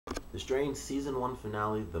The Strange Season 1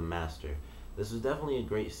 finale, The Master. This was definitely a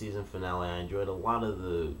great season finale. I enjoyed a lot of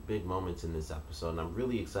the big moments in this episode, and I'm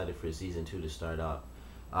really excited for Season 2 to start up.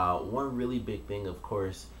 One really big thing, of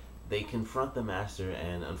course, they confront the Master,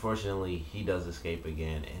 and unfortunately, he does escape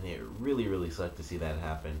again, and it really, really sucked to see that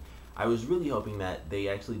happen. I was really hoping that they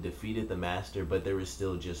actually defeated the Master, but there was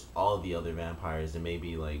still just all the other vampires, and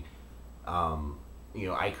maybe like um,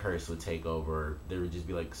 Ikehurst would take over. There would just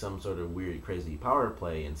be like some sort of weird, crazy power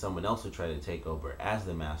play, and someone else would try to take over as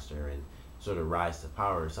the master and sort of rise to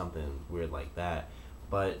power or something weird like that.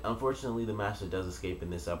 But unfortunately, the master does escape in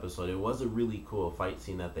this episode. It was a really cool fight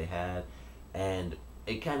scene that they had, and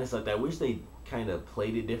it kind of sucked. I wish they kind of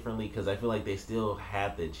played it differently because I feel like they still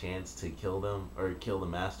had the chance to kill them or kill the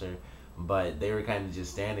master, but they were kind of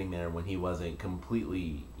just standing there when he wasn't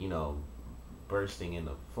completely, bursting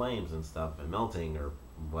into flames and stuff and melting or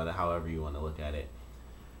however you want to look at it.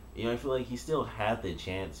 I feel like he still had the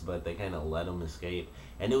chance, but they kind of let him escape,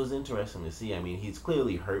 and it was interesting to see. I mean, he's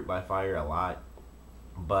clearly hurt by fire a lot,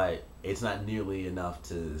 but it's not nearly enough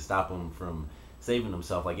to stop him from saving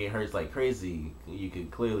himself. Like it hurts like crazy. You could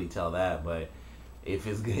clearly tell that, but if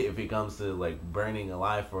it comes to like burning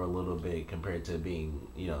alive for a little bit compared to being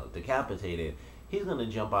decapitated, he's gonna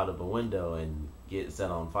jump out of a window and get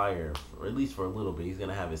set on fire, or at least for a little bit. He's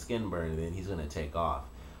gonna have his skin burned, and then he's gonna take off.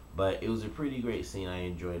 But it was a pretty great scene. I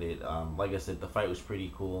enjoyed it. Like I said, the fight was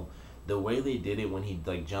pretty cool. The way they did it when he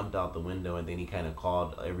like jumped out the window and then he kind of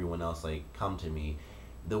called everyone else like, "Come to me."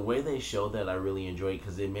 The way they showed that I really enjoyed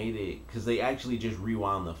because they made it because they actually just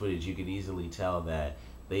rewound the footage. You could easily tell that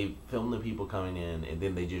they filmed the people coming in and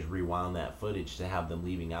then they just rewound that footage to have them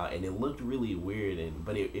leaving out, and it looked really weird, and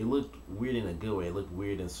but it looked weird in a good way. It looked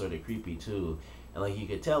weird and sort of creepy too, and like you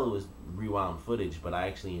could tell it was rewound footage, but I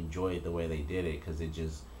actually enjoyed the way they did it because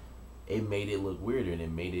it made it look weirder and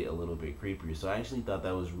it made it a little bit creepier. So I actually thought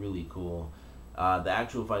that was really cool. The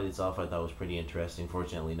actual fight itself I thought was pretty interesting.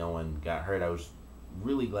 Fortunately, no one got hurt. I was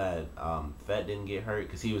really glad Fett didn't get hurt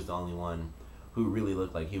because he was the only one who really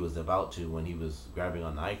looked like he was about to when he was grabbing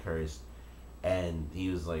on Ikehurst and he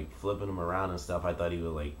was like flipping him around and stuff. I thought he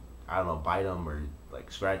would like, I don't know, bite him or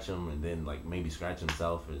like scratch him and then like maybe scratch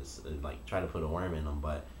himself and like try to put a worm in him.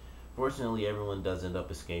 But fortunately, everyone does end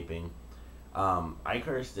up escaping.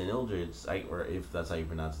 Ikehurst and Ildred, or if that's how you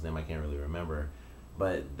pronounce his name, I can't really remember.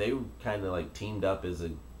 But they kind of like teamed up as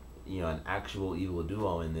an actual evil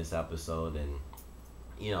duo in this episode, and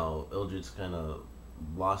Ildred's kind of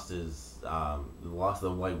lost the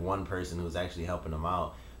like one person who was actually helping him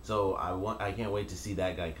out. So I can't wait to see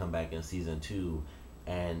that guy come back in season 2,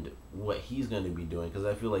 and what he's going to be doing because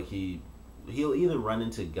I feel like he'll either run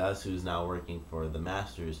into Gus, who's now working for the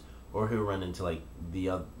Masters, or he'll run into like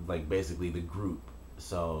like basically the group.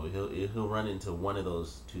 So he'll run into one of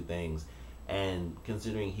those two things, and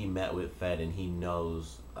considering he met with Fed and he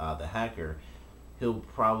knows the hacker, he'll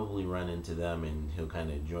probably run into them and he'll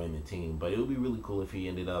kind of join the team. But it would be really cool if he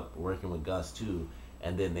ended up working with Gus too,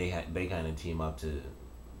 and then they kind of team up to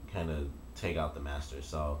kind of take out the Master.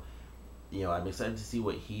 So I'm excited to see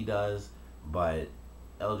what he does. But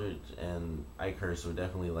Eldritch and Ikehurst were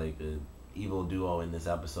definitely like a evil duo in this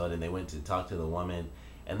episode, and they went to talk to the woman,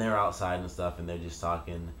 and they're outside and stuff, and they're just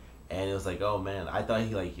talking. And it was like, oh man, I thought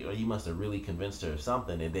he must have really convinced her of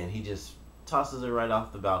something, and then he just tosses her right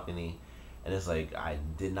off the balcony, and it's like I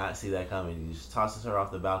did not see that coming. He just tosses her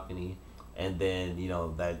off the balcony, and then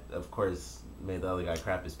that of course made the other guy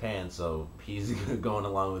crap his pants, so he's going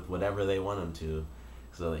along with whatever they want him to,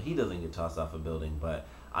 so that he doesn't get tossed off a building. But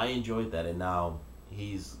I enjoyed that, and now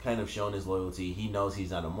he's kind of shown his loyalty. He knows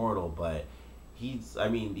he's not immortal, but I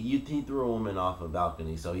mean, he threw a woman off a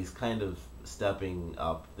balcony, so he's kind of stepping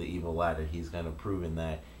up the evil ladder. He's kind of proven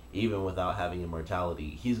that even without having immortality,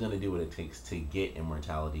 he's going to do what it takes to get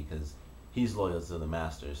immortality because he's loyal to the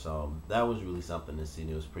master. So that was really something to see.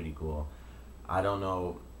 And it was pretty cool. I don't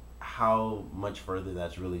know how much further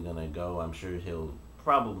that's really going to go. I'm sure he'll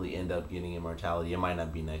probably end up getting immortality. It might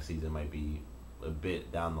not be next season, it might be a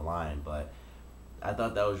bit down the line, but I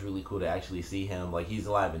thought that was really cool to actually see him like he's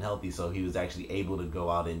alive and healthy, so he was actually able to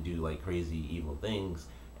go out and do like crazy evil things.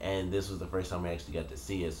 And this was the first time we actually got to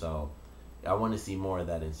see it, so I want to see more of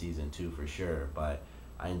that in season 2 for sure. But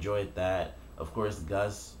I enjoyed that. Of course,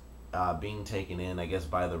 Gus being taken in, I guess,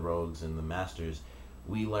 by the Rogues and the Masters.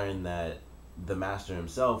 We learned that the Master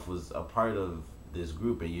himself was a part of this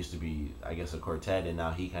group. It used to be, I guess, a quartet, and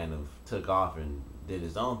now he kind of took off and did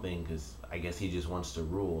his own thing because I guess he just wants to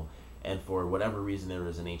rule. And for whatever reason, there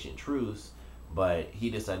was an ancient truce, but he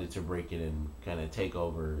decided to break it and kind of take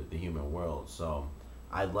over the human world. So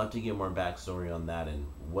I'd love to get more backstory on that and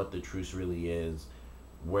what the truce really is.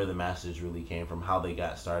 where the masters really came from, how they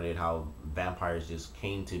got started, how vampires just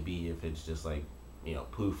came to be, if it's just like,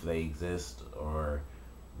 poof, they exist, or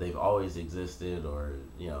they've always existed, or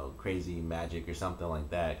crazy magic or something like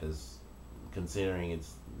that. Because considering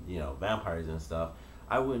it's vampires and stuff,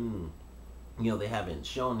 I wouldn't, they haven't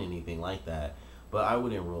shown anything like that, but I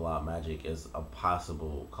wouldn't rule out magic as a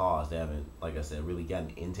possible cause. They haven't, like I said, really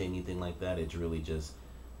gotten into anything like that. It's really just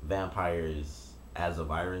vampires as a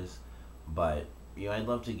virus. But I'd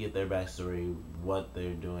love to get their backstory, what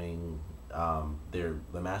they're doing. The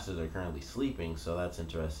masters are currently sleeping, so that's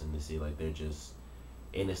interesting to see. Like, they're just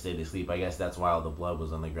in a state of sleep. I guess that's why all the blood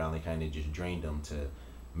was on the ground. They kind of just drained them to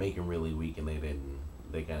make them really weak, and they didn't.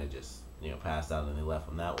 They kind of just passed out and they left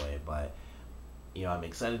them that way. But I'm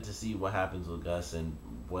excited to see what happens with Gus and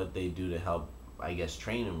what they do to help, I guess,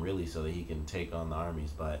 train him really so that he can take on the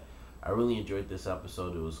armies. But I really enjoyed this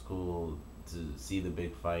episode. It was cool to see the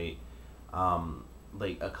big fight.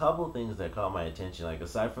 Like, a couple things that caught my attention, like,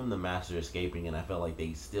 aside from the master escaping, and I felt like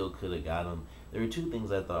they still could have got him, there were two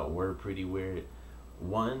things I thought were pretty weird.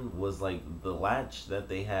 One was like the latch that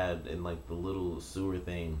they had in like the little sewer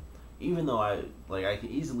thing. Even though I could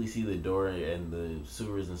easily see the door and the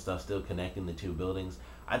sewers and stuff still connecting the two buildings,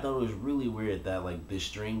 I thought it was really weird that like the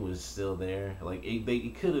string was still there. Like,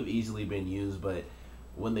 it could have easily been used, but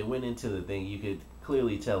when they went into the thing, you could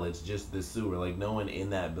clearly tell it's just the sewer. Like, no one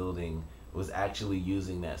in that building was actually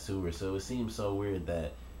using that sewer, so it seems so weird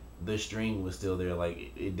that the string was still there.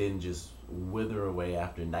 Like, it didn't just wither away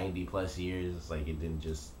after 90 plus years. Like, it didn't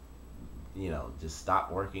just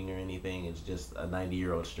stop working or anything. It's just a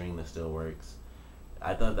 90-year-old string that still works.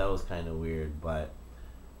 I thought that was kind of weird, but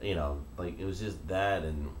like, it was just that,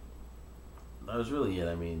 and that was really it.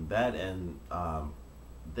 I mean, that, and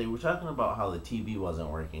they were talking about how the TV wasn't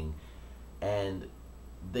working, and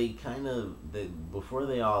before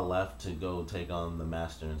they all left to go take on the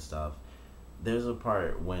master and stuff, there's a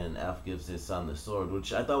part when F gives his son the sword,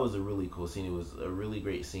 which I thought was a really cool scene. It was a really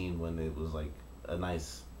great scene when it was like a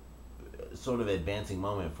nice sort of advancing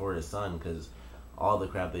moment for his son, because all the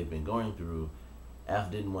crap they've been going through,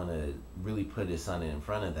 F didn't want to really put his son in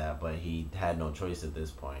front of that, but he had no choice at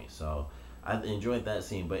this point. So I enjoyed that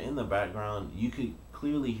scene. But in the background, you could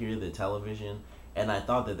clearly hear the television, and I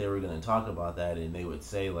thought that they were going to talk about that, and they would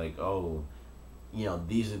say like, oh,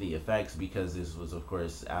 these are the effects, because this was, of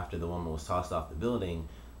course, after the woman was tossed off the building.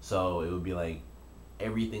 So it would be like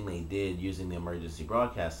everything they did using the emergency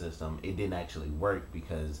broadcast system, it didn't actually work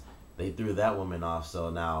because they threw that woman off. So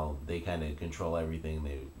now they kind of control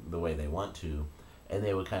everything the way they want to, and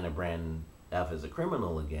they would kind of brand F as a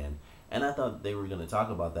criminal again. And I thought they were going to talk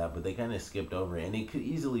about that, but they kind of skipped over it. And it could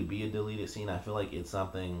easily be a deleted scene. I feel like it's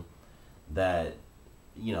something that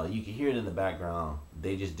you can hear it in the background.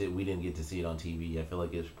 We didn't get to see it on TV. I feel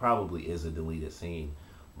like it probably is a deleted scene,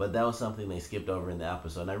 but that was something they skipped over in the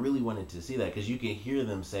episode, and I really wanted to see that, because you can hear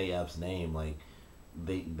them say F's name. Like,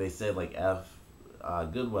 they said like F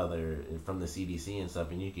Goodweather from the CDC and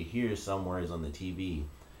stuff, and you could hear some words on the TV,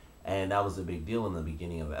 and that was a big deal in the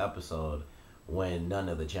beginning of the episode when none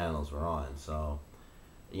of the channels were on. So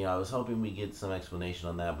I was hoping we get some explanation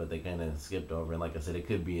on that, but they kind of skipped over. And like I said, it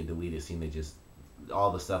could be a deleted scene. They just,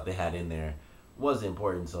 all the stuff they had in there was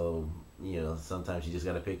important, so sometimes you just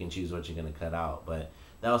got to pick and choose what you're going to cut out. But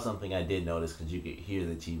that was something I did notice, because you could hear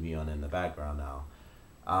the TV on in the background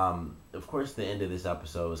now. Of course, the end of this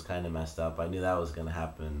episode was kind of messed up. I knew that was going to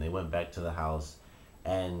happen. They went back to the house,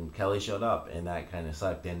 and Kelly showed up, and that kind of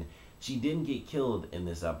sucked. And she didn't get killed in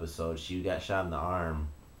this episode. She got shot in the arm,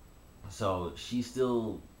 so she's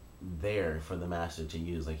still there for the master to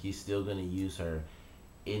use. Like, he's still going to use her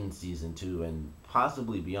in season 2 and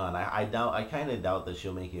possibly beyond. I kind of doubt that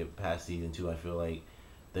she'll make it past season 2. I feel like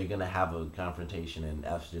they're gonna have a confrontation, and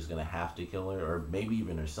F's just gonna have to kill her, or maybe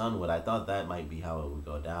even her son would. I thought that might be how it would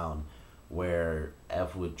go down, where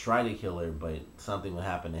F would try to kill her, but something would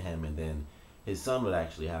happen to him, and then his son would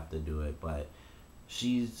actually have to do it. But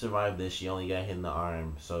she survived this. She only got hit in the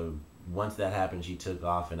arm, so once that happened, she took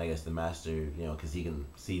off, and I guess the master, because he can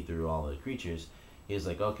see through all the creatures, he was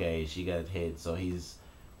like, okay, she got hit, so he's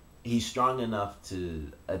strong enough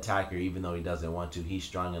to attack her, even though he doesn't want to. He's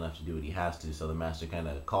strong enough to do what he has to, so the master kind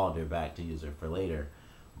of called her back to use her for later.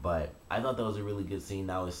 But I thought that was a really good scene.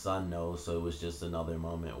 Now his son knows, so it was just another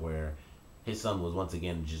moment where his son was once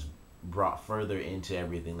again just brought further into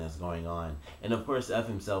everything that's going on. And of course, F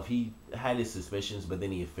himself, he had his suspicions, but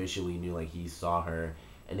then he officially knew, like, he saw her,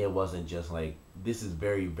 and it wasn't just like, this is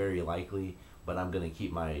very, very likely, but I'm going to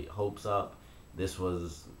keep my hopes up. This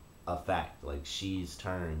was a fact. Like, she's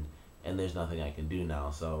turned, and there's nothing I can do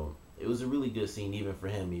now. So it was a really good scene, even for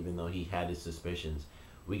him, even though he had his suspicions.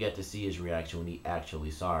 we get to see his reaction when he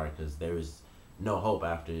actually saw her, because there was no hope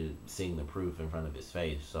after seeing the proof in front of his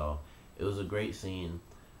face. So it was a great scene,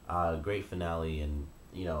 great finale, and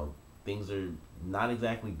things are not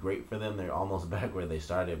exactly great for them. They're almost back where they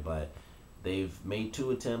started, but they've made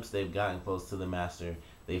two attempts. They've gotten close to the master.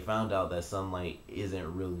 They found out that sunlight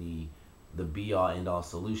isn't really the be all end all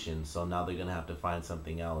solution. So now they're gonna have to find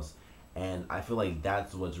something else. And I feel like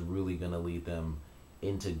that's what's really gonna lead them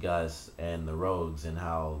into Gus and the Rogues, and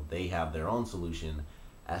how they have their own solution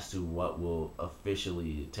as to what will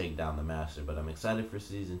officially take down the master. But I'm excited for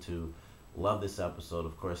season two. Love this episode.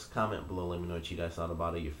 Of course, comment below. Let me know what you guys thought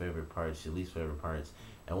about it. Your favorite parts, your least favorite parts.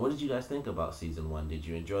 And what did you guys think about season one? Did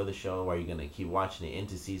you enjoy the show? Are you going to keep watching it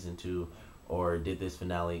into season two? Or did this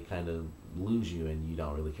finale kind of lose you and you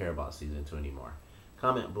don't really care about season two anymore?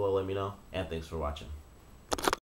 Comment below. Let me know. And thanks for watching.